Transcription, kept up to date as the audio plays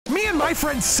my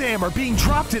friend Sam are being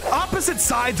dropped at opposite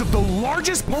sides of the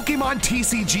largest Pokemon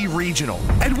TCG regional.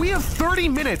 And we have 30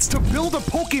 minutes to build a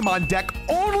Pokemon deck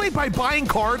only by buying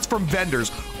cards from vendors,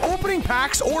 opening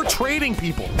packs, or trading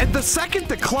people. And the second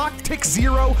the clock ticks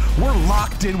 0, we're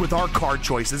locked in with our card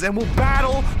choices and we'll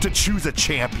battle to choose a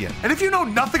champion. And if you know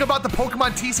nothing about the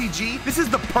Pokemon TCG, this is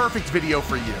the perfect video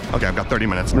for you. Okay, I've got 30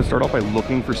 minutes. I'm gonna start off by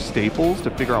looking for staples to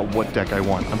figure out what deck I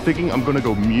want. I'm thinking I'm gonna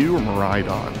go Mew or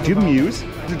Miraidon. Do you have Mews?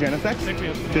 Is it Genesect?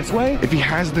 This way? If he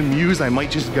has the Mews, I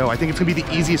might just go. I think it's gonna be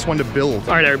the easiest one to build.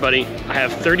 All right, everybody. I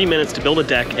have 30 minutes to build a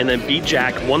deck and then beat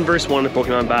Jack 1 versus 1 in the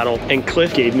Pokemon battle. And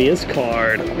Cliff gave me his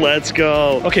card. Let's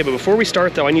go. Okay, but before we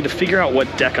start though, I need to figure out what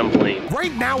deck I'm playing.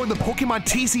 Right now in the Pokemon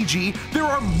TCG, there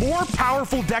are more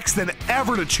powerful decks than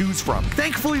ever to choose from.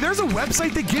 Thankfully, there's a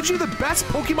website that gives you the best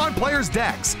Pokemon players'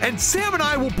 decks, and Sam and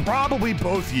I will probably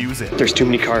both use it. There's too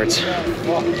many cards.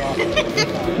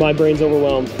 My brain's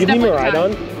overwhelmed. Give me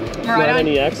Miraidon.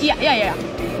 Miraidon EX? Yeah.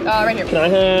 Right here. Can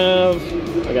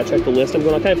I gotta check the list I'm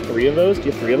going on. Can I have 3 of those? Do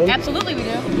you have 3 of them? Absolutely we do.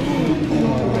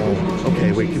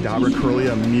 Okay, wait, Kadabra,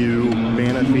 Kirlia, Mew,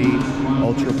 Manaphy,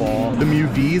 Ultra Ball. The Mew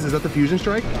Vs, is that the Fusion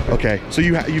Strike? Okay, so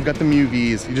you've got the Mew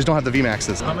Vs, you just don't have the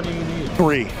VMAXs. How many do you need?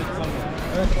 3.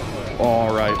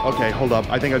 All right, okay, hold up.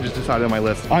 I think I just decided on my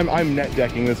list. I'm net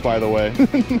decking this, by the way.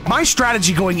 My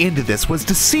strategy going into this was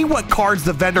to see what cards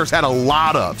the vendors had a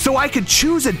lot of, so I could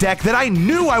choose a deck that I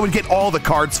knew I would get all the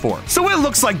cards for. So it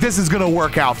looks like this is gonna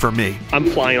work out for me. I'm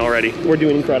flying already. We're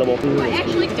doing incredible. I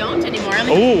actually don't anymore. I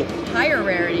only have higher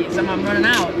rarities. I'm running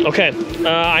out. Okay,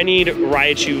 I need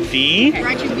Raichu V. Okay,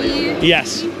 Raichu V?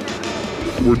 Yes.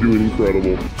 We're doing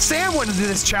incredible. Sam went into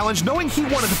this challenge knowing he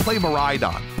wanted to play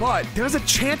Miraidon, but there's a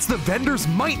chance the vendors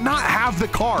might not have the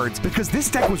cards because this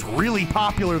deck was really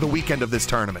popular the weekend of this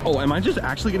tournament. Oh, am I just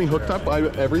actually getting hooked up by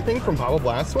everything from Papa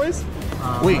Blastoise?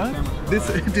 Wait,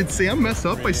 did Sam mess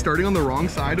up by starting on the wrong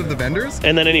side of the vendors?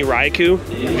 And then any Raikou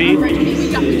V? We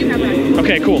do have Raikou.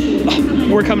 Okay, cool.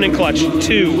 Oh, we're coming in clutch.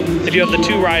 2, if you have the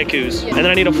 2 Raikous. And then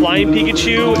I need a Flying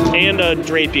Pikachu and a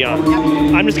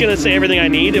Drapion. I'm just gonna say everything I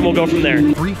need and we'll go from there.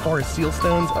 3 Forest Seal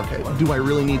Stones? Okay, do I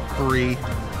really need 3?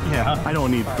 Yeah. I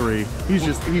don't need 3. He's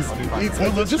just because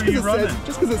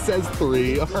it says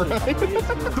 3, all right?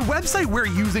 The website we're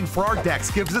using for our decks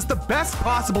gives us the best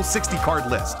possible 60 card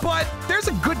list, but there's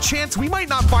a good chance we might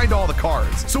not find all the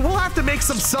cards, so we'll have to make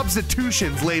some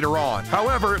substitutions later on.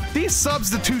 However, these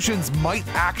substitutions might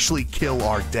actually kill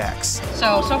our decks.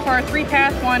 So far 3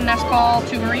 Path, 1 Nest Ball,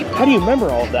 2 Mareep. How do you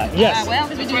remember all of that? Yes. Well,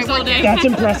 because we do this all day. That's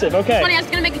impressive, okay. Funny, I was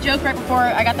gonna make a joke right before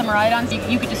I got the Miraidon, so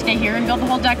you could just stay here and build the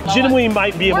whole deck. Legitimately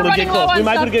might be able to get close. We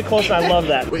might be able to get close, and I love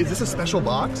that. Wait, is this a special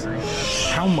box?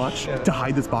 How much to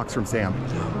hide this box from Sam?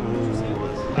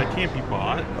 That can't be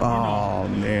bought. Oh,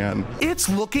 man. It's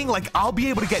looking like I'll be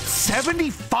able to get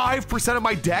 75% of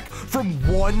my deck from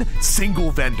 1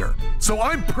 single vendor. So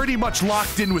I'm pretty much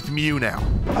locked in with Mew now.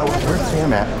 Oh, where's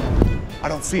Sam at? I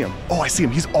don't see him. Oh, I see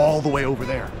him. He's all the way over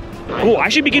there. Oh, I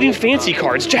should be getting fancy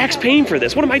cards. Jack's paying for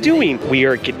this. What am I doing?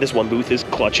 This one booth is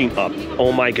clutching up.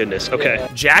 Oh my goodness. Okay.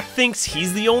 Jack thinks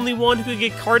he's the only one who could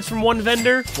get cards from 1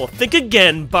 vendor. Well, think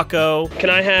again, bucko. Can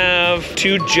I have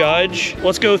 2 Judge?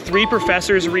 Let's go 3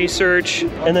 Professor's Research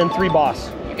and then 3 Boss.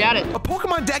 You got it. A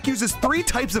Pokemon deck uses 3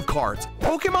 types of cards: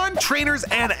 Pokemon, Trainers,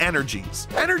 and Energies.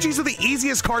 Energies are the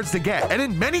easiest cards to get, and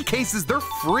in many cases, they're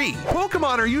free.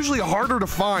 Pokemon are usually harder to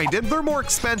find, and they're more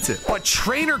expensive, but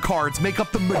Trainer cards make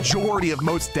up the majority of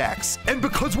most decks. And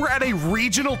because we're at a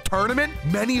regional tournament,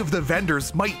 many of the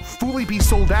vendors might fully be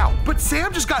sold out. But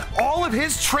Sam just got all of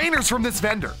his Trainers from this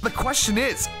vendor. The question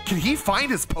is, can he find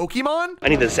his Pokemon? I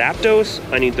need the Zapdos,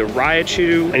 I need the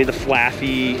Raichu, I need the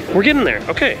Flaffy. We're getting there.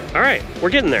 Okay, all right, we're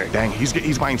getting there. Dang,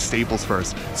 he's buying staples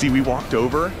first. See, we walked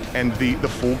over and the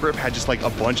full grip had just like a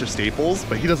bunch of staples,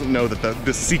 but he doesn't know that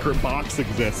this secret box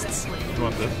exists. You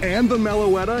want this? And the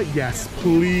Meloetta? Yes,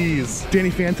 please.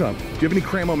 Danny Phantom, do you have any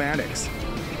Cramomatics?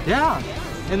 Yeah,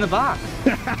 in the box.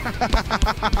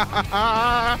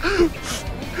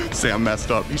 Sam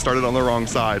messed up. He started on the wrong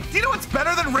side. Do you know what's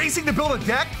better than racing to build a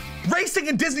deck? Racing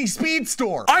in Disney Speed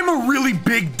Store. I'm a really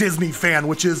big Disney fan,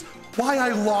 which is why I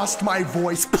lost my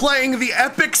voice playing the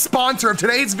epic sponsor of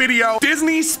today's video,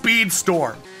 Disney Speed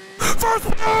Store.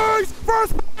 First place!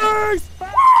 First place!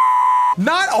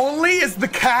 Not only is the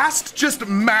cast just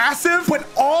massive, but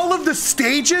all of the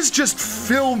stages just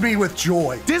fill me with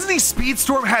joy. Disney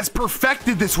Speedstorm has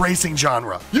perfected this racing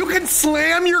genre. You can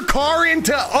slam your car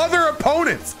into other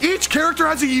opponents. Each character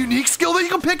has a unique skill that you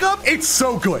can pick up. It's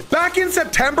so good. Back in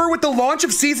September with the launch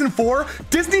of Season 4,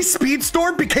 Disney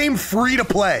Speedstorm became free to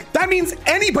play. That means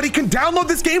anybody can download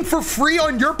this game for free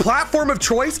on your platform of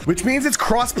choice, which means it's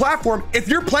cross-platform. If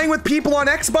you're playing with people on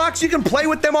Xbox, you can play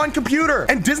with them on computer.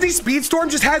 And Disney Speedstorm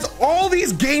just has all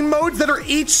these game modes that are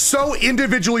each so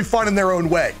individually fun in their own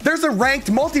way. There's a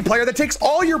ranked multiplayer that takes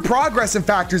all your progress and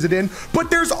factors it in,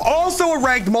 but there's also a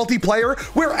ranked multiplayer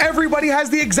where everybody has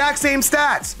the exact same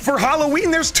stats. For Halloween,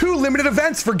 there's 2 limited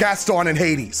events for Gaston and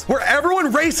Hades, where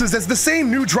everyone races as the same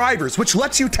new drivers, which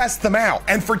lets you test them out.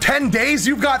 And for 10 days,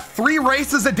 you've got 3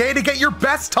 races a day to get your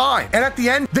best time. And at the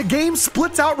end, the game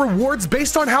splits out rewards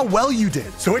based on how well you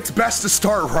did. So it's best to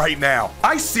start right now.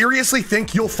 I seriously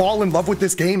think you'll fall in love with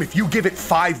this game if you give it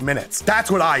 5 minutes.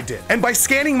 That's what I did. And by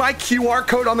scanning my QR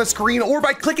code on the screen or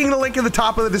by clicking the link in the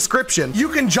top of the description, you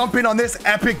can jump in on this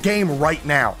epic game right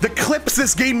now. The clips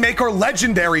this game make are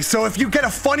legendary, so if you get a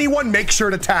funny one, make sure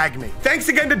to tag me. Thanks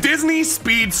again to Disney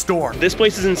Speedstorm. This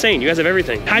place is insane. You guys have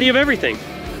everything. How do you have everything?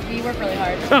 We work really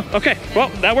hard. Oh, okay. Well,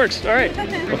 that works. All right.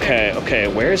 Okay.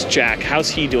 Where's Jack? How's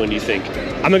he doing, do you think?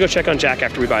 I'm gonna go check on Jack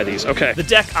after we buy these. Okay. The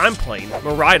deck I'm playing,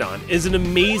 Maridon, is an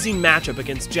amazing matchup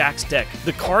against Jack's deck.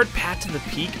 The card Pat to the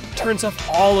Peak turns off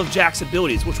all of Jack's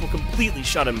abilities, which will completely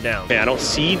shut him down. Okay, I don't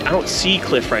see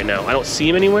Cliff right now. I don't see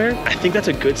him anywhere. I think that's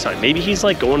a good sign. Maybe he's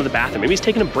like going to the bathroom. Maybe he's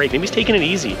taking a break. Maybe he's taking it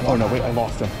easy. Oh no, wait, I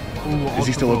lost him. Ooh, is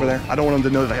he still over there? I don't want him to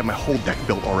know that I have my whole deck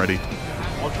built already.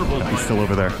 No, he's still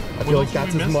over there. I feel like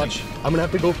that's as much. I'm gonna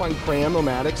have to go find Cram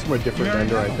Nomadics from a different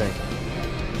vendor, I think.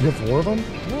 You have 4 of them?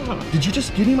 Yeah. Did you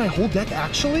just give me my whole deck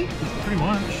actually? Pretty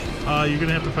much. You're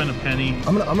gonna have to find a penny.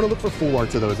 I'm gonna look for full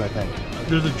arts of those, I think.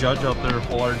 There's a judge out there, a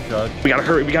full art judge. We gotta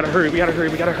hurry.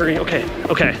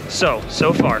 Okay. So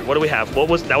far, what do we have?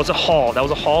 That was a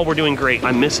haul. We're doing great.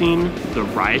 I'm missing the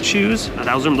riot shoes.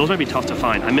 Those might be tough to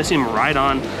find. I'm missing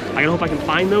Maridon. I hope I can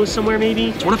find those somewhere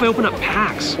maybe. So what if I open up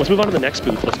packs? Let's move on to the next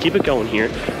booth. Let's keep it going here.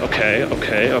 Okay.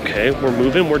 We're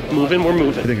moving. I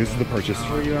think this is the purchase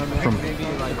from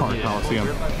Car Coliseum.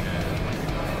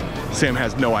 Sam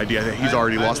has no idea that he's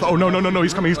already lost. Oh, no,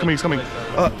 he's coming.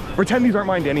 Pretend these aren't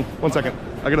mine, Danny. 1 second.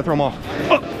 I gotta throw them off.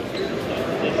 Oh.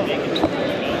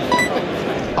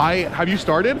 Have you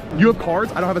started? You have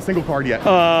cards? I don't have a single card yet.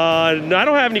 No, I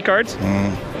don't have any cards.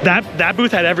 That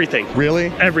booth had everything. Really?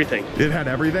 Everything. It had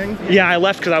everything? Yeah, I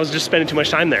left because I was just spending too much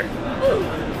time there.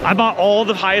 I bought all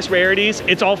the highest rarities.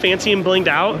 It's all fancy and blinged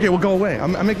out. Okay, well go away.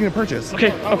 I'm making a purchase.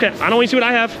 Okay. I don't want to see what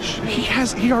I have.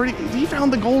 He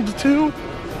found the gold too?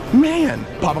 Man.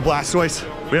 Papa Blastoise,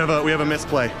 we have a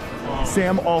misplay.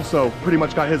 Sam also pretty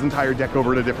much got his entire deck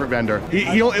over to a different vendor.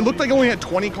 It looked like he only had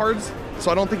 20 cards,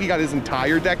 so I don't think he got his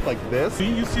entire deck like this.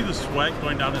 You see the sweat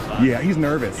going down his eyes? Yeah, he's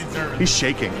nervous. He's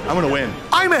shaking. I'm gonna win.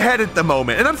 I'm ahead at the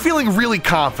moment, and I'm feeling really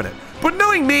confident. But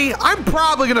knowing me, I'm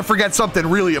probably gonna forget something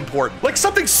really important. Like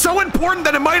something so important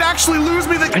that it might actually lose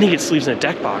me the— I need to get sleeves in a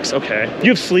deck box. Okay.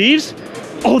 You have sleeves?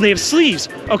 Oh, they have sleeves.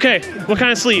 Okay, what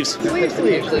kind of sleeves? Sleeves.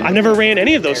 I've never ran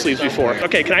any of those sleeves before.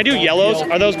 Okay, can I do yellows?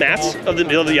 Are those mats of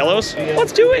the yellows?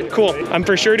 Let's do it. Cool. I'm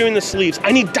for sure doing the sleeves.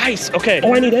 I need dice. Okay.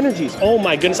 Oh, I need energies. Oh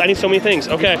my goodness, I need so many things.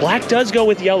 Okay, black does go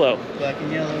with yellow. Black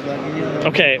and yellow.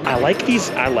 Okay, I like these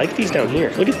down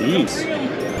here. Look at these.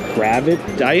 Gravid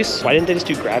dice. Why didn't they just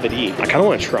do gravity? I kind of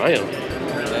want to try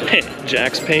them.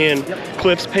 Jack's paying.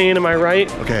 Cliff's paying. Am I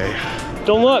right? Okay.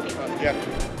 Don't look. Yeah.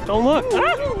 Don't look.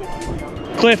 Ah!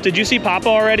 Cliff, did you see Papa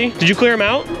already? Did you clear him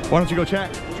out? Why don't you go check?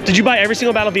 Did you buy every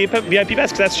single battle VIP pass?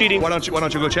 Because that's cheating. Why don't you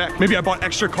go check? Maybe I bought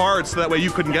extra cards so that way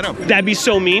you couldn't get them. That'd be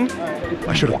so mean.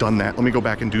 I should have done that. Let me go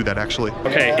back and do that actually.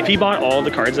 Okay, if he bought all the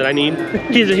cards that I need,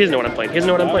 he doesn't know what I'm playing. He doesn't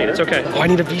know what I'm playing. It's okay. Oh, I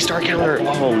need a V-star counter.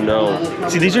 Oh no.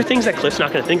 See, these are things that Cliff's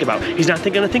not gonna think about. He's not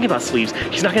gonna think about sleeves.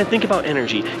 He's not gonna think about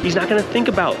energy. He's not gonna think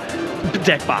about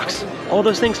deck box. All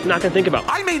those things, not gonna think about.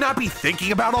 I may not be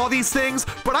thinking about all these things,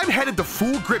 but I'm headed to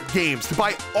Full Grip Games to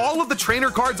buy all of the trainer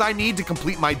cards I need to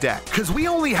complete my deck. Because we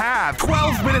only have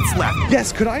 12 minutes left.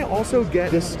 Yes, could I also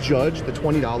get this Judge, the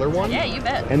 $20 one? Yeah, you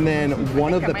bet. And then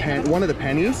one of the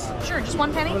pennies? Sure, just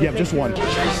 1 penny? Yeah, just one.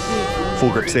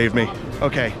 Full Grip saved me.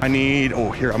 Okay, I need,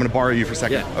 oh, here, I'm gonna borrow you for a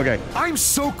second. Yeah. Okay. I'm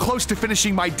so close to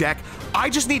finishing my deck.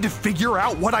 I just need to figure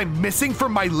out what I'm missing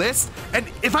from my list and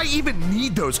if I even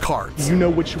need those cards. You know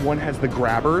which one has the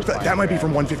grabbers? That might be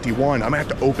from 151. I'm gonna have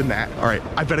to open that. All right,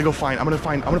 I better go find, I'm gonna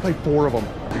play 4 of them.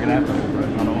 You're gonna have to open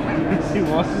it. He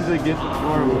wants to get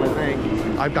 4 of them, I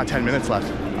think. I've got 10 minutes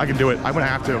left. I can do it. I'm gonna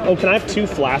have to. Oh, can I have 2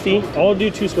 Flaffy? I'll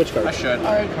do 2 switch cards. I should. All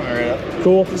right, come right up.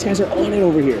 Cool. These guys are on it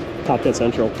over here. Top Dead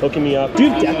Central, hooking me up. Do you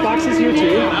have deck boxes here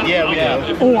too? Yeah, we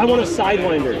do. Oh, I want a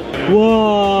Sidewinder.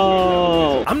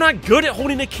 Whoa. I'm not good at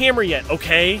holding a camera yet,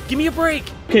 okay? Give me a break.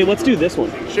 Okay, let's do this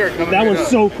one. Sure, come That one's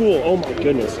so cool. Oh my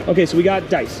goodness. Okay, so we got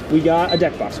dice. We got a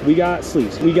deck box. We got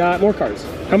sleeves. We got more cards.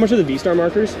 How much are the V-Star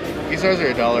markers? These stars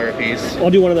are $1 a piece. I'll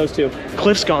do one of those too.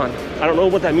 Cliff's gone. I don't know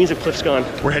what that means if Cliff's gone.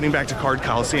 We're heading back to Card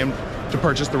Coliseum to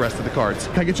purchase the rest of the cards.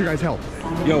 Can I get your guys' help?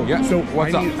 Yo, yeah. So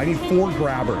What's up? I need 4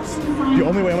 grabbers. The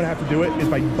only way I'm gonna have to do it is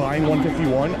by buying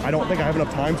 151. I don't think I have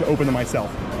enough time to open them myself.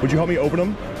 Would you help me open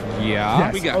them? Yeah.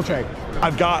 Yes. We got Okay.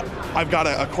 I've got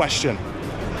a question.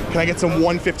 Can I get some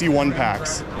 151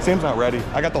 packs? Sam's not ready.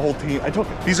 I got the whole team.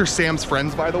 These are Sam's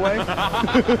friends, by the way.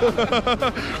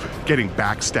 Getting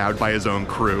backstabbed by his own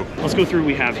crew. Let's go through what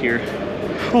we have here.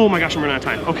 Oh my gosh, I'm running out of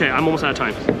time. Okay, I'm almost out of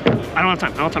time. I don't have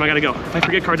time, I gotta go. If I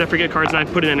forget cards, and I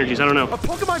put in energies, I don't know. A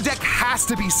Pokemon deck has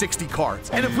to be 60 cards.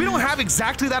 And if we don't have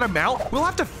exactly that amount, we'll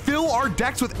have to fill our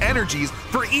decks with energies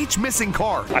for each missing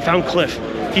card. I found Cliff.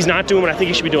 He's not doing what I think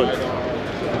he should be doing.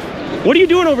 What are you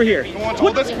doing over here?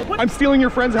 What? I'm stealing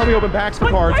your friends. Help me open packs for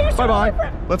cards.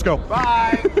 Bye-bye. Let's go.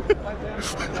 Bye.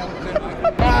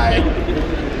 Bye.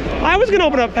 I was gonna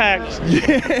open up packs.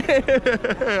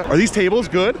 Yeah. Are these tables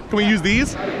good? Can we use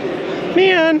these?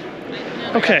 Man.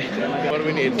 Okay. What do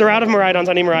we need? They're out of Maridons.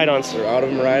 I need Maridons. We're out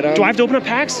of Maridon. Do I have to open up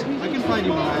packs? I can find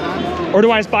you Maridon. Or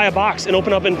do I just buy a box and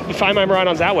open up and find my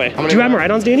Maridons that way? Do you have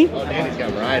Maridons, Danny? Oh, Danny's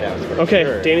got Maridons. Okay,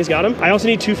 Sure. Danny's got them. I also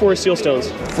need 2 Forest Seal Stones.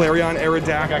 Flareon,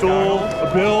 Aerodactyl,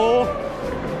 a Bill.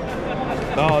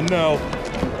 Oh no.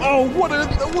 Oh, what are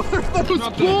those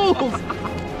pulls?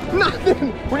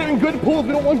 Nothing. We're getting good pulls.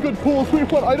 We don't want good pulls. We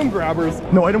want item grabbers.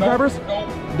 No item grabbers?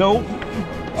 Nope.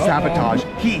 Sabotage.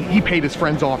 He paid his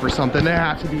friends off or something. It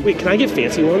has to be. Wait, can I get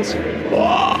fancy ones?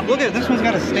 Look at this one's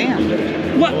got a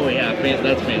stand. What? Oh yeah,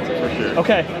 that's fancy for sure.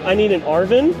 Okay, I need an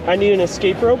Arvin. I need an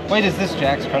escape rope. Wait, is this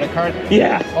Jack's credit card?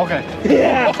 Yeah. Okay.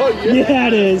 Yeah. Oh, yeah. Yeah,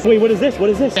 it is. Wait, what is this? What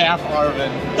is this? Half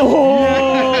Arvin.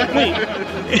 Oh, wait.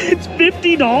 It's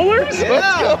 $50?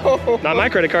 Yeah. Go. Not my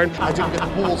credit card. I didn't get the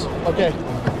pulls. Okay,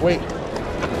 wait.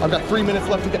 I've got 3 minutes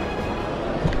left to get.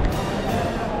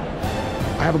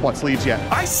 I haven't bought sleeves yet.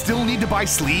 I still need to buy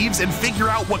sleeves and figure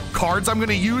out what cards I'm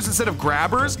gonna use instead of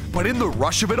grabbers, but in the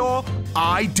rush of it all,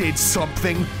 I did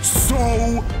something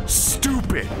so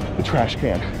stupid. The trash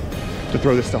can to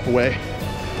throw this stuff away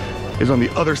is on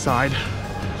the other side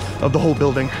of the whole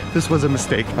building. This was a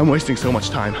mistake. I'm wasting so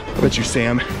much time. I bet you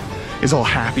Sam is all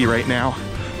happy right now.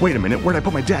 Wait a minute, where'd I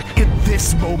put my deck? In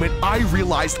this moment, I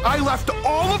realized I left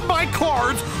all of my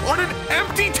cards on an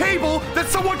empty table that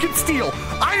someone can steal.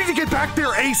 I need to get back there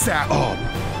ASAP. Oh,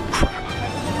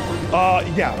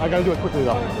 crap. Yeah, I gotta do it quickly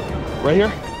though. Right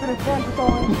here? Of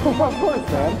course,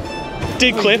 man.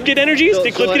 Did Cliff get energies?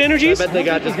 Did Cliff get energies? I bet they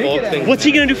got just both things. What's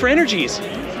he gonna do for energies?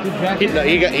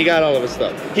 He got all of his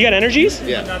stuff. He got energies?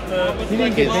 Yeah. He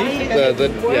didn't get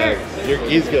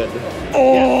he's good.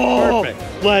 Oh,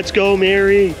 Perfect. Let's go,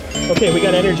 Mary. Okay, we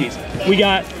got energies. We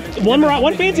got one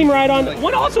fancy Maridon,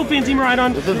 one also fancy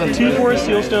Maridon, 2 Forest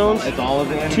Seal Stones, It's all of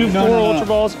the 2 Ultra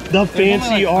Balls, the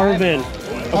fancy Arvin.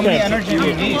 How many Okay, energy do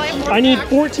you need? I need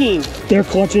 14. They're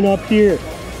clutching up here.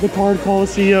 The Card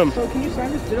Coliseum. So can you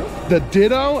sign this too? The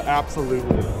Ditto? Absolutely.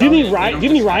 Give me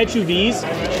Raichu V's.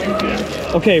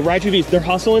 Okay, Raichu V's. They're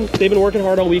hustling. They've been working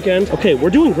hard all weekend. Okay, we're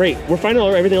doing great. We're finding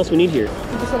everything else we need here.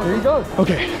 Here you go.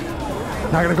 Okay,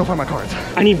 now I gotta go find my cards.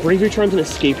 I need Bravery Charms and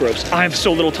Escape Ropes. I have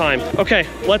so little time. Okay,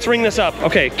 let's ring this up.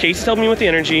 Okay, Casey's helping me with the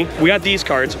energy. We got these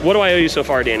cards. What do I owe you so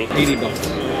far, Danny? 80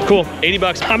 bucks. Cool, 80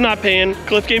 bucks. I'm not paying.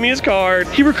 Cliff gave me his card.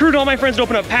 He recruited all my friends to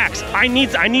open up packs. I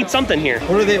need something here.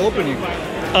 What are they opening?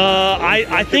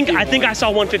 I think I saw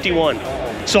 151.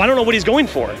 So I don't know what he's going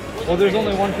for. Well, there's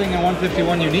only one thing in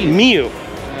 151 you need. Mew.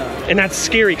 And that's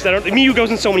scary because Mew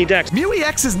goes in so many decks. Mew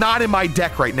EX is not in my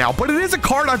deck right now, but it is a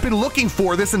card I've been looking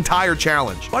for this entire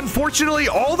challenge. Unfortunately,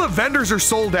 all the vendors are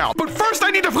sold out. But first I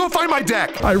need to go find my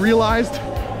deck. I realized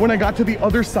when I got to the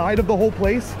other side of the whole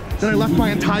place that I left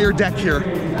my entire deck here.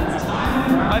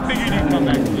 I figured you'd come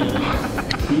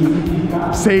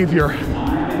back. Savior.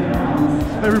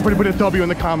 Everybody put a W in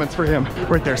the comments for him.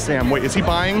 Right there, Sam. Wait, is he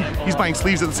buying? He's buying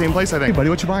sleeves at the same place, I think. Hey, buddy,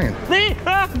 what you buying?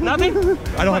 Nothing.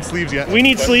 I don't have sleeves yet. We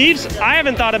need sleeves. I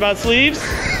haven't thought about sleeves.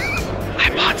 I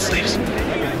bought sleeves.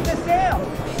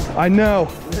 I know.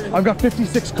 I've got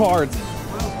 56 cards.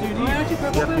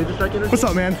 What's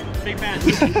up, man? Big fan.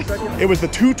 It was the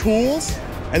 2 tools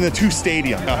and the 2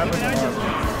 stadium.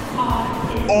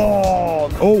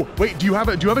 Oh, wait, do you have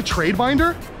a trade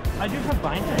binder? I do have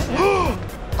binders.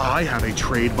 I have a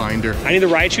trade binder. I need the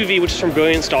Raichu V, which is from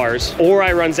Brilliant Stars, or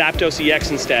I run Zapdos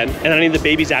EX instead, and I need the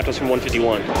baby Zapdos from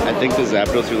 151. I think the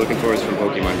Zapdos you're looking for is from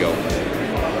Pokemon Go.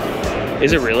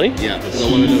 Is it really? Yeah, the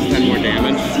one that does 10 more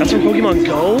damage. That's from Pokemon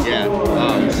Go?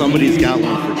 Yeah, somebody's got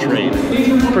one for trade.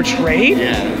 For trade?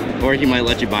 Yeah, or he might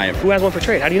let you buy it. Who has one for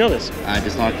trade? How do you know this? I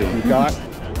just talked to him. You got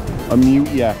a Mew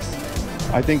EX.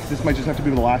 I think this might just have to be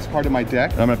the last card in my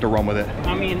deck. I'm gonna have to run with it.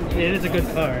 I mean, it is a good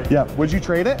card. Yeah, would you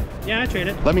trade it? Yeah, I trade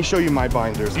it. Let me show you my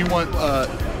binders. You want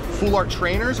full art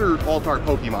trainers or alt art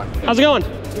Pokemon? How's it going?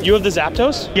 You have the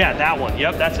Zapdos? Yeah, that one.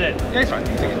 Yep, that's it. Yeah, it's fine.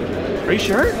 Take it. Are you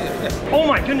sure? Yeah. Oh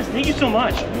my goodness, thank you so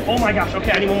much. Oh my gosh,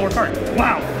 okay, I need one more card.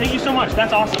 Wow, thank you so much,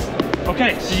 that's awesome.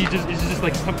 Okay. So you just, is it just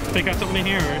like pick out something in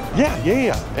here, or?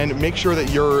 Yeah. And make sure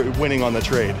that you're winning on the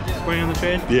trade. Winning on the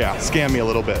trade? Yeah, scam me a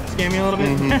little bit. Scam me a little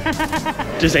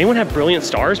bit? Does anyone have Brilliant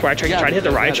Stars where I try to hit the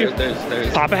Raichu?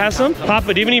 There's. Papa has some?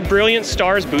 Papa, do you have any Brilliant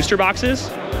Stars booster boxes?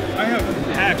 I have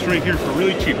packs right here for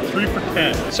really cheap, 3 for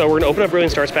 10. So we're gonna open up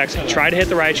Brilliant Stars packs, try to hit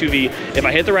the Raichu V. If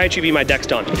I hit the Raichu V, my deck's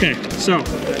done. Okay, so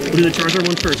we'll do the Charizard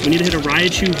one first. We need to hit a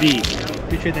Raichu V.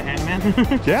 You trade the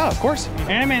Ant-Man? Yeah, of course.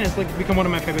 Ant-Man has like become one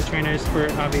of my favorite trainers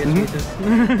for obvious reasons.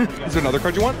 Is there another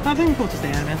card you want? I think we'll just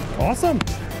stay Ant-Man. Awesome.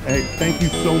 Hey, thank you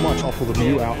so much. I'll pull the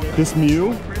Mew out. This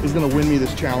Mew is gonna win me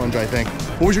this challenge, I think.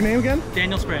 What was your name again?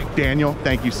 Daniel Sprague. Daniel,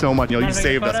 thank you so much. You Wanna take a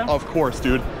saved us. photo? Of course,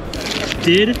 dude.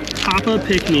 Did Papa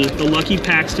pick me the lucky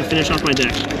packs to finish off my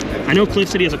deck? I know Cliff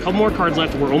said he has a couple more cards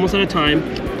left. We're almost out of time.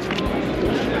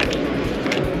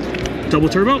 Double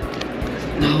turbo?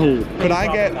 No. Could I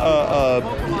get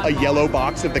a yellow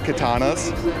box of the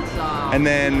katanas? And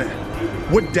then,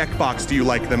 what deck box do you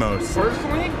like the most?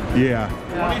 Personally, Yeah.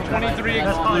 2023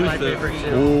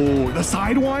 exclusive. Oh, the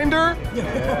Sidewinder?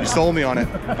 You sold me on it.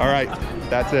 All right,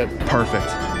 that's it. Perfect.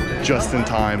 Just in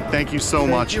time. Thank you so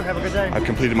much. Have a good day. I've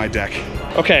completed my deck.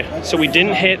 Okay, so we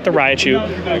didn't hit the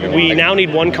Raichu. We now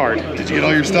need one card. Did you get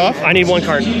all your stuff? I need one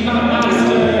card.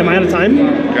 Am I out of time?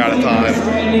 You're out of time.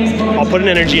 I'll put an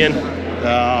energy in.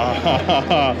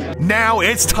 Now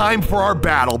it's time for our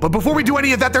battle. But before we do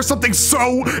any of that, there's something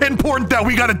so important that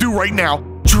we gotta do right now.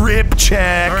 Drip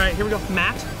check. All right, here we go.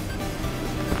 Matt,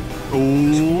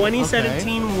 Ooh,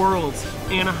 2017 Worlds,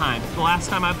 Anaheim. The last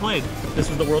time I played. This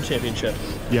was the World Championship.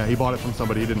 Yeah, he bought it from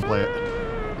somebody. He didn't play it.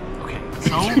 Okay,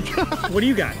 so what do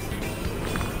you got?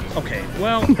 Okay,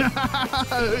 well,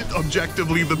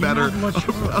 Objectively the better.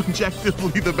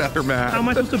 Objectively the better, Matt. how am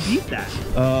I supposed to beat that?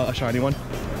 A shiny one?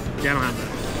 Yeah, I don't have that.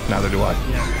 Neither do I.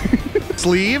 Yeah.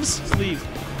 Sleeves? Sleeves.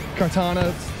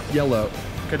 Katana's yellow.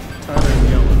 Katana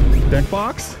yellow. Deck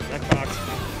box? Deck box.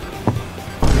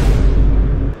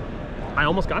 I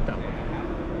almost got that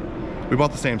one. We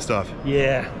bought the same stuff.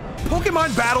 Yeah.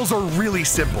 Pokemon battles are really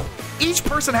simple. Each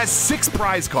person has 6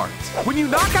 prize cards. When you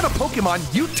knock out a Pokemon,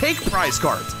 you take prize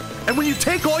cards. And when you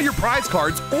take all your prize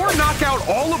cards or knock out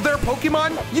all of their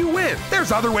Pokemon, you win.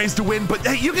 There's other ways to win, but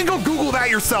hey, you can go Google that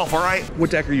yourself, all right?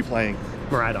 What deck are you playing?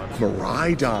 Miraidon.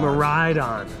 Miraidon.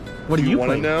 Miraidon. What are Do you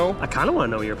wanna playing? know? I kind of want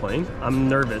to know what you're playing. I'm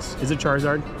nervous. Is it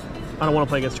Charizard? I don't want to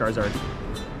play against Charizard.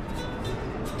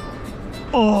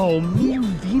 Oh, Mew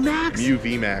VMAX? Mew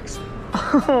VMAX.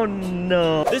 Oh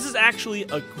no. This is actually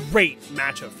a great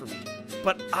matchup for me,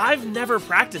 but I've never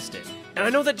practiced it. And I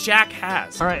know that Jack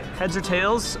has. All right, heads or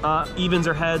tails, evens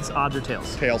or heads, odds or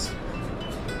tails. Tails.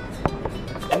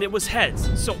 And it was heads,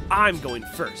 so I'm going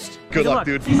first. Good luck,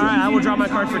 dude. All right, I will draw my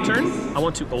card for turn. I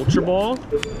want to Ultra Ball,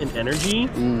 an energy.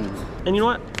 And you know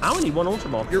what? I only need one Ultra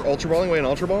Ball. You're Ultra Balling away an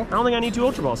Ultra Ball? I don't think I need 2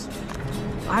 Ultra Balls.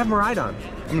 I have Miraidon.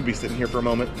 I'm gonna be sitting here for a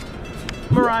moment.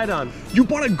 Miraidon. You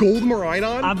bought a gold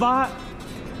Miraidon? I bought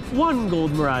 1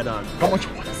 gold Miraidon. How much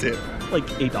was it? Like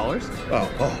 $8.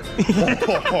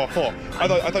 I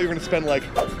thought you were gonna spend like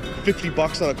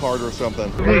 $50 on a card or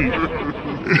something.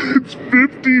 It's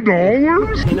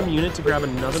 $50? Tandem unit to grab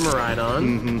another Miraidon.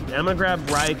 And I'm gonna grab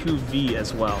Raikou V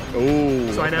as well.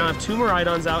 Oh. So I now have 2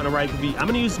 Miraidons out and a Raikou V. I'm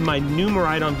gonna use my new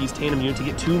Miraidon V's tandem unit to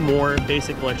get 2 more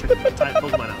basic electric type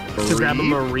Pokemon out. To grab a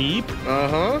Mareep.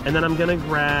 And then I'm gonna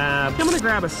grab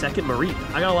a second Mareep.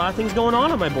 I got a lot of things going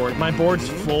on my board. My board's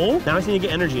full. Now I just need to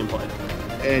get energy in play.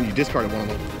 And you discarded one of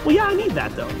them. Well, yeah, I need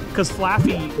that though, because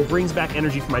Flaffy brings back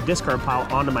energy from my discard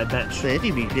pile onto my bench. So I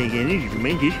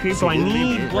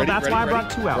need, well, that's why I brought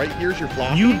 2 out. Right here's your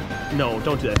Flaffy. No,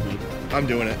 don't do that to me. I'm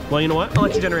doing it. Well, you know what?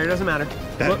 Electric Generator doesn't matter.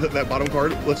 That bottom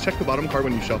card, let's check the bottom card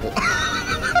when you shuffle.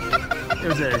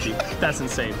 There's energy. That's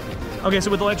insane. Okay,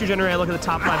 so with Electric Generator, I look at the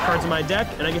top 5 cards in my deck,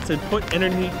 and I get to put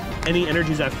any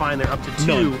energies I find there up to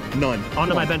 2 None.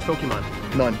 onto my bench Pokemon.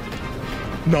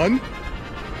 None?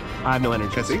 I have no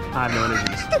energies. Jesse? I have no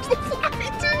energies. That's the Flaffy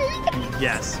too!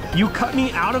 Yes. You cut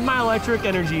me out of my electric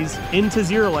energies into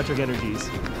 0 electric energies.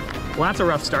 Well, that's a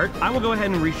rough start. I will go ahead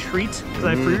and retreat, because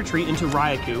I have free retreat into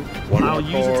Raikou. I'll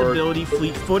use its ability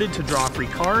Fleet-Footed to draw a free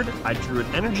card. I drew an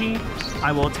energy.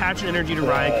 I will attach an energy to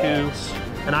Raikou,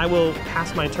 and I will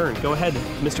pass my turn. Go ahead,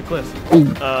 Mr. Cliff.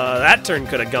 That turn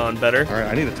could have gone better. All right,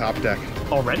 I need a top deck.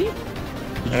 Already?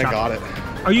 And I got it.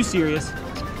 Are you serious?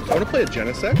 I'm going to play a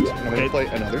Genesect, and I'm going to play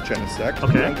another Genesect.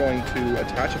 Okay. And I'm going to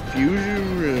attach a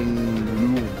fusion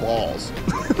and move balls.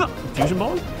 Fusion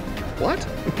balls? What?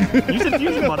 You said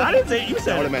fusion ball. I didn't say it. You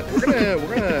said it.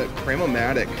 We're gonna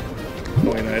Cramomatic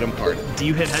going an item card. Do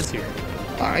you hit heads here?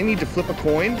 I need to flip a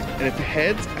coin, and if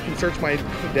heads, I can search my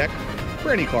deck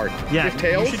for any card. Yeah, if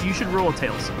tails, you should roll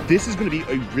tails. This is gonna be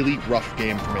a really rough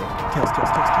game for me. Tails.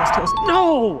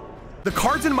 No! The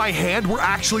cards in my hand were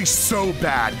actually so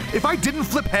bad. If I didn't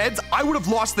flip heads, I would have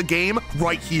lost the game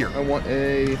right here. I want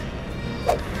a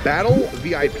Battle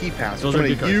VIP pass, which I'm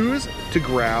going to use to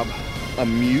grab a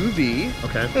Mew V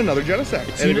and another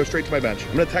Genesect, and go straight to my bench. I'm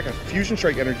going to attack a Fusion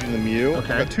Strike energy in the Mew. I've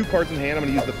got 2 cards in hand. I'm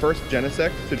going to use the first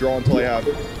Genesect to draw until I have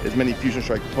as many Fusion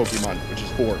Strike Pokemon, which is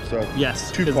 4. So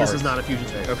yes, 2 cards. This is not a Fusion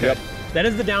Strike. Okay. Yep. That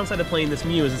is the downside of playing this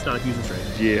Mew, is it's not a Fusion Strike.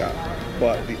 Yeah,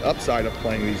 but the upside of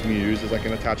playing these Mews is I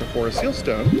can attach a Forest Seal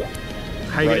Stone.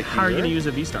 How are you going to use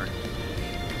a V-Star?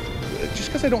 Just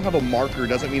because I don't have a marker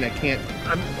doesn't mean I can't.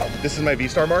 This is my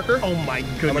V-Star marker. Oh my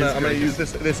goodness! I'm gonna use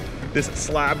this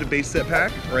slabbed base set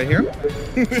pack right here.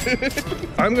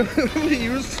 I'm gonna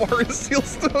use Forest Seal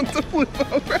Stone to flip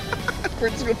over. We're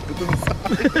just gonna put them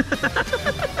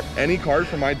aside. Any card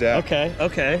from my deck.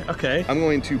 Okay. I'm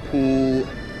going to pull.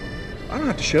 I don't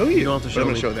have to show you. You don't have to show me. I'm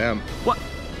gonna show them. What?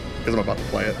 Because I'm about to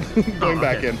play it. Going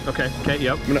back in. Okay,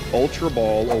 yep. I'm gonna Ultra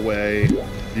Ball away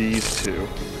these 2.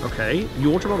 Okay,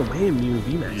 you Ultra Ball away a Mew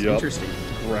VMAX. Yep. Interesting.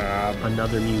 Grab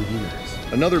another Mew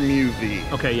VMAX. Another Mew V.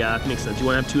 Okay, yeah, that makes sense. You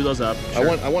want to have 2 of those up.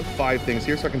 Sure. I want 5 things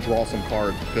here so I can draw some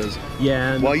cards, because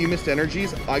while you missed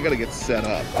energies, I gotta get set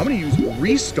up. I'm gonna use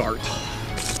Restart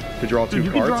to draw 2 cards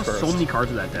you can draw first. so many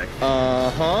cards with that deck.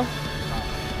 All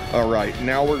right,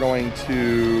 now we're going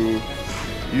to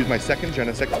use my second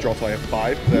Genesect to draw till I have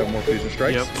 5, because I have more Fusion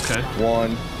Strikes. Yep, okay.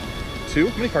 1, 2.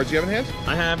 How many cards do you have in hand?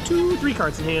 I have 3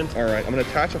 cards in hand. All right, I'm gonna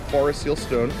attach a Forest Seal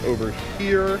Stone over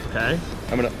here. Okay.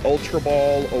 I'm gonna Ultra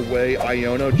Ball away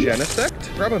Iono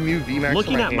Genesect. Grab a Mew VMAX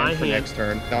Looking from at my for hand. next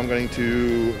turn. Now I'm going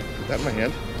to put that in my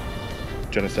hand.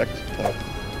 Genesect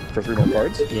for 3 more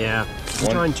cards. Yeah,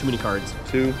 I'm drawing too many cards.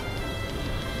 2,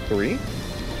 3.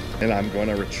 And I'm going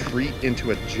to retreat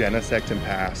into a Genesect and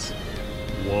pass.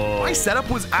 Whoa. My setup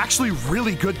was actually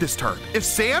really good this turn. If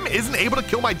Sam isn't able to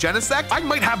kill my Genesect, I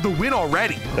might have the win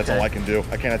already. That's all I can do.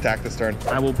 I can't attack this turn.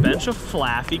 I will bench a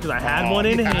Flaffy because I have one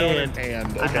in hand. Okay.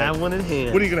 I have one in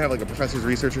hand. What are you going to have, like a Professor's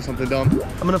Research or something dumb?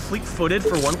 I'm going to Fleet-Footed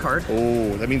for 1 card.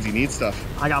 Oh, that means you need stuff.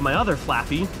 I got my other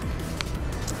Flaffy.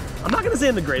 I'm not going to say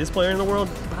I'm the greatest player in the world,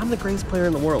 but I'm the greatest player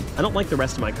in the world. I don't like the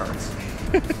rest of my cards.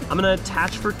 I'm going to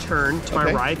attach for turn to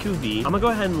my Raikou V. I'm going to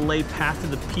go ahead and lay Path to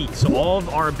the Peak. So all of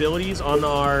our abilities on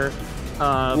our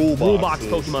rule box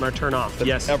Pokemon are turned off.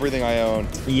 That's everything I own.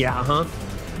 Yeah,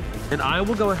 And I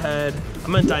will go ahead.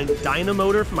 I'm going to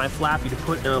Dynamotor for my Flappy to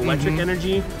put an electric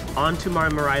energy onto my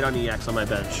Miraidon EX on my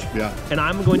bench. Yeah. And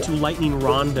I'm going to Lightning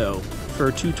Rondo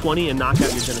for 220 and knock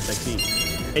out your Genesect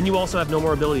V. And you also have no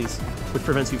more abilities, which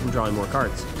prevents you from drawing more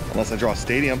cards. Unless I draw a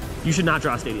Stadium. You should not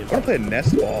draw a Stadium. I'm going to play a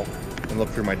Nest Ball and look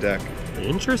through my deck.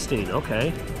 Interesting,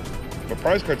 okay. But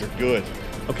prize cards are good.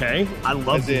 Okay, I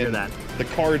love to hear that. The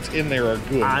cards in there are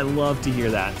good. I love to hear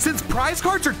that. Since prize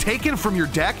cards are taken from your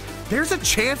deck, there's a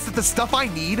chance that the stuff I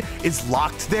need is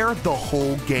locked there the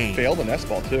whole game. Fail the Nest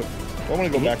Ball too. Do I want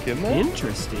to go back in though?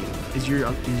 Interesting. Is your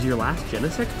last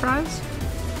Genesect prize?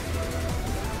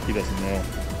 He doesn't know.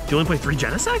 Do you only play 3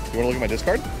 Genesect? You want to look at my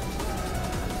discard?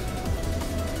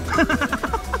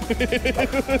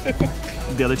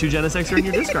 The other 2 Genesects are in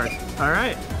your discard. All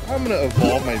right. I'm going to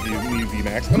evolve my Mew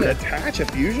VMAX. I'm going to attach a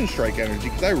Fusion Strike energy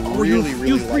because I really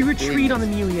you like free retreat on the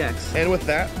Mew EX. And with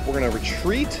that, we're going to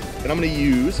retreat, and I'm going to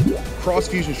use Cross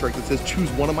Fusion Strike that says choose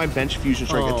one of my bench Fusion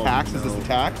Strike attacks as this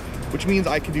attack, which means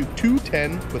I can do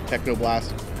 2-10 with Techno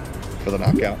Blast for the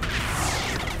knockout.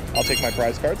 I'll take my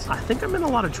prize cards. I think I'm in a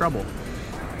lot of trouble.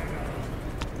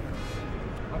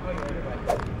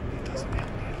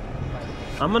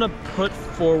 I'm gonna put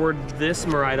forward this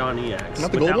Miraidon EX.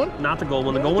 Not the gold one? Not the gold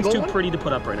one. The gold one's too pretty to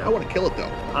put up right now. I want to kill it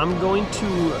though. I'm going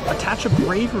to attach a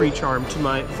Bravery Charm to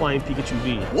my Flying Pikachu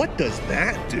V. What does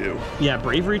that do? Yeah,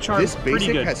 Bravery Charm is pretty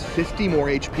good. This basic has 50 more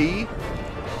HP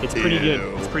It's pretty good.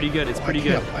 It's pretty good. It's pretty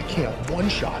good. I can't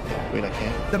one-shot that. Wait, I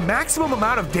can't. The maximum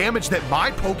amount of damage that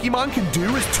my Pokemon can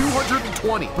do is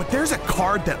 220. But there's a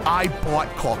card that I bought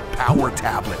called Power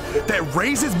Tablet that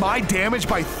raises my damage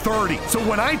by 30. So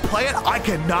when I play it, I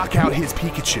can knock out his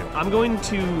Pikachu. I'm going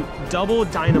to double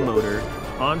Dynamotor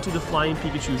onto the Flying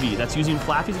Pikachu V. That's using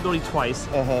Flaffy's ability twice.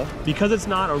 Because it's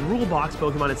not a rule box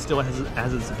Pokemon, it still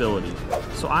has its ability.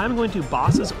 So I'm going to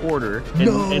Boss's Order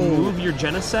and move your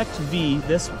Genesect V,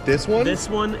 this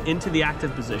one into the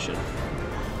active position.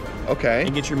 Okay.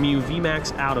 And get your Mew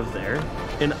VMAX out of there.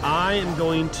 And I am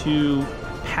going to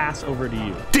pass over to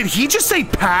you. Did he just say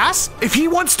pass? If he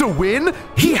wants to win,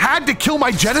 he had to kill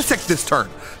my Genesect this turn.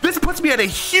 This puts me at a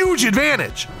huge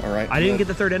advantage. All right. I didn't get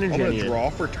the third energy. I'm going to draw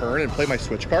for turn and play my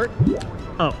switch card.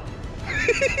 Oh.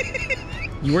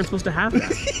 You weren't supposed to have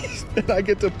that. And I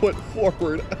get to put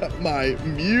forward my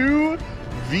Mew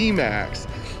VMAX.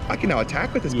 I can now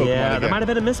attack with this Pokemon again. That might have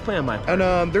been a misplay on my part.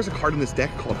 And there's a card in this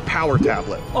deck called Power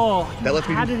Tablet. Oh, that lets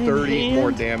me do 30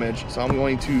 more damage. So I'm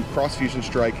going to Cross Fusion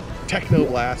Strike, Techno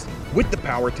Blast with the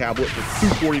Power Tablet for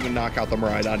 240 to knock out the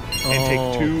Miraidon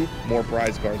and take 2 more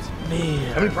prize cards.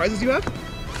 Man. How many prizes do you have?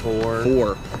 4.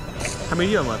 4. How many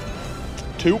do you have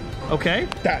left? 2. Okay.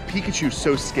 That Pikachu's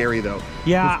so scary though.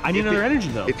 Yeah, I need another energy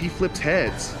though. If he flips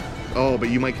heads, oh, but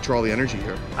you might control the energy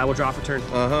here. I will draw for turn.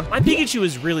 My Pikachu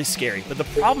is really scary, but the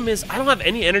problem is I don't have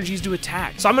any energies to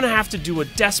attack. So I'm gonna have to do a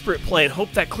desperate play and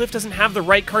hope that Cliff doesn't have the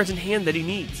right cards in hand that he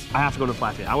needs. I have to go to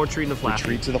Flaffy. I will retreat into Flaffy.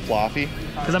 Retreat to the Fluffy.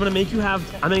 Because I'm gonna make you have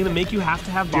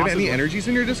to have Do you have any energies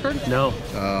in your discard? No.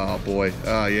 Oh boy.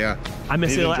 Yeah. I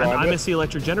miss the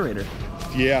electric generator.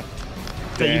 Yeah.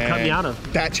 That you cut me out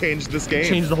of. That changed this game.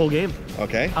 Changed the whole game.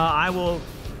 Okay. I will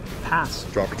pass.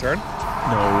 Draw for turn?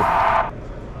 No.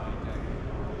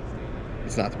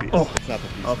 It's not the piece. Oh. It's not the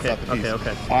piece. Okay, It's not the piece.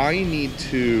 okay. I need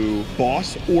to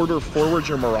boss order forward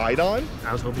your Miraidon.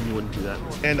 I was hoping you wouldn't do that.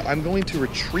 And I'm going to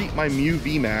retreat my Mew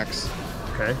VMAX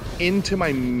into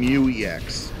my Mew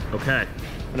EX. Okay.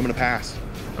 And I'm going to pass.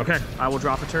 Okay. I will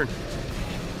draw for turn.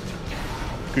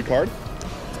 Good card?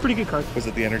 It's a pretty good card. Was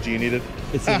it the energy you needed?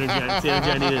 It's the energy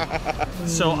I needed.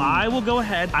 So I will go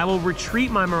ahead. I will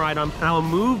retreat my Miraidon and I will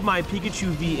move my Pikachu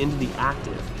V into the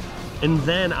active. And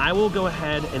then I will go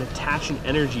ahead and attach an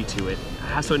energy to it.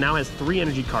 So it now has 3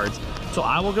 energy cards. So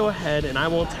I will go ahead and I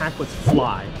will attack with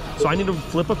Fly. So I need to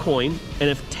flip a coin, and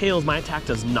if tails, my attack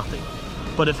does nothing.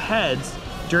 But if heads,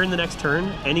 during the next turn,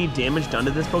 any damage done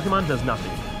to this Pokemon does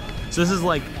nothing. So this is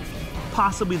like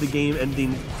possibly the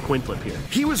game-ending coin flip here.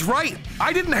 He was right.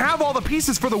 I didn't have all the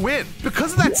pieces for the win.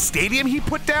 Because of that stadium he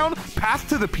put down, Path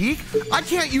to the Peak, I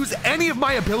can't use any of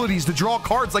my abilities to draw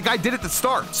cards like I did at the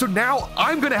start. So now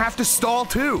I'm gonna have to stall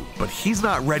too. But he's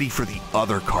not ready for the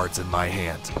other cards in my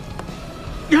hand.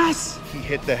 Yes! He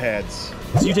hit the heads.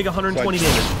 So you take 120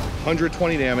 damage.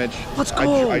 120 damage. Let's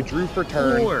go! I drew for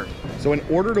turn. 4. So in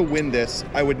order to win this,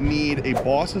 I would need a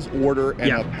boss's order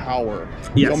and a power.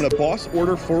 Yes. So I'm going to boss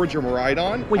order forward your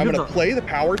Miraidon. Wait, I'm going to play the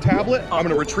Power Tablet. I'm going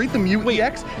to retreat the Mew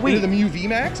EX into the Mew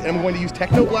VMAX, and I'm going to use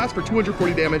Techno Blast for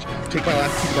 240 damage, take my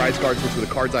last 2 prize cards, which were the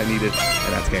cards I needed,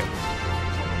 and that's game.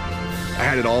 I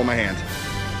had it all in my hand.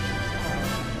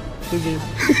 Good game.